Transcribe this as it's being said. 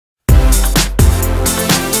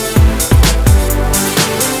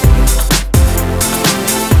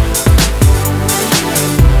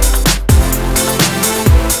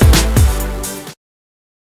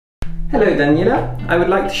Hello Daniela, I would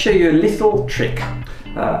like to show you a little trick.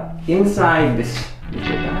 Inside this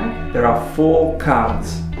little bag there are 4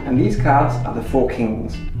 cards, and these cards are the 4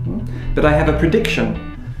 kings. But I have a prediction.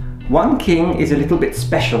 One king is a little bit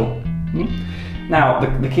special. Now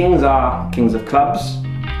the kings are kings of clubs,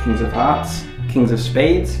 kings of hearts, kings of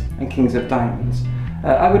spades and kings of diamonds.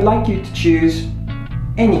 I would like you to choose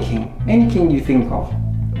any king you think of.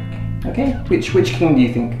 Okay, which king do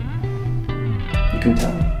you think? You can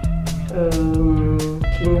tell me.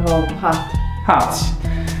 King of hearts. Hearts.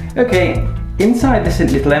 Okay, inside this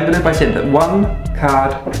little envelope I said that one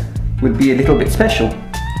card would be a little bit special.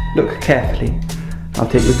 Look carefully. I'll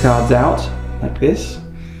take the cards out like this.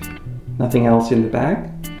 Nothing else in the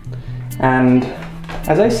bag. And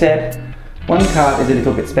as I said, one card is a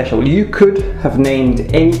little bit special. You could have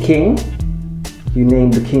named any king. You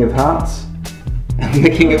named the King of Hearts. And the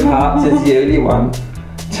King of Hearts is the only one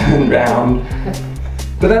turned round.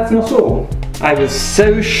 But that's not all. I was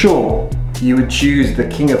so sure you would choose the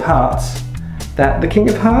King of Hearts that the King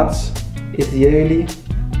of Hearts is the only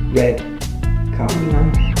red card.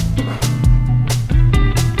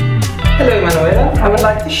 Hello Manuela, I would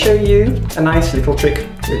like to show you a nice little trick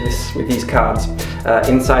with these cards.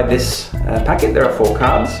 Inside this packet there are 4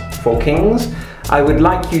 cards, 4 kings. I would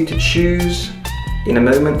like you to choose in a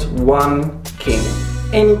moment one king,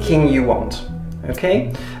 any king you want,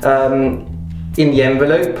 okay? In the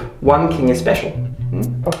envelope, one king is special.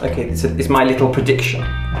 Okay, this is my little prediction.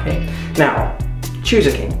 Okay, now choose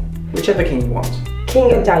a king, whichever king you want.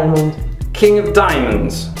 King of diamonds. King of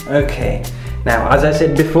diamonds. Okay. Now, as I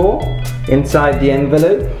said before, inside the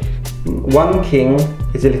envelope, one king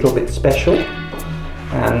is a little bit special,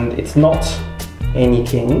 and it's not any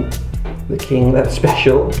king. The king that's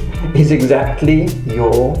special is exactly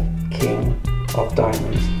your King of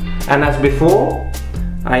Diamonds. And as before,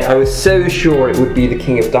 I was so sure it would be the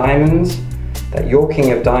King of Diamonds that your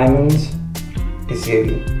King of Diamonds is the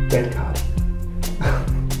only red card.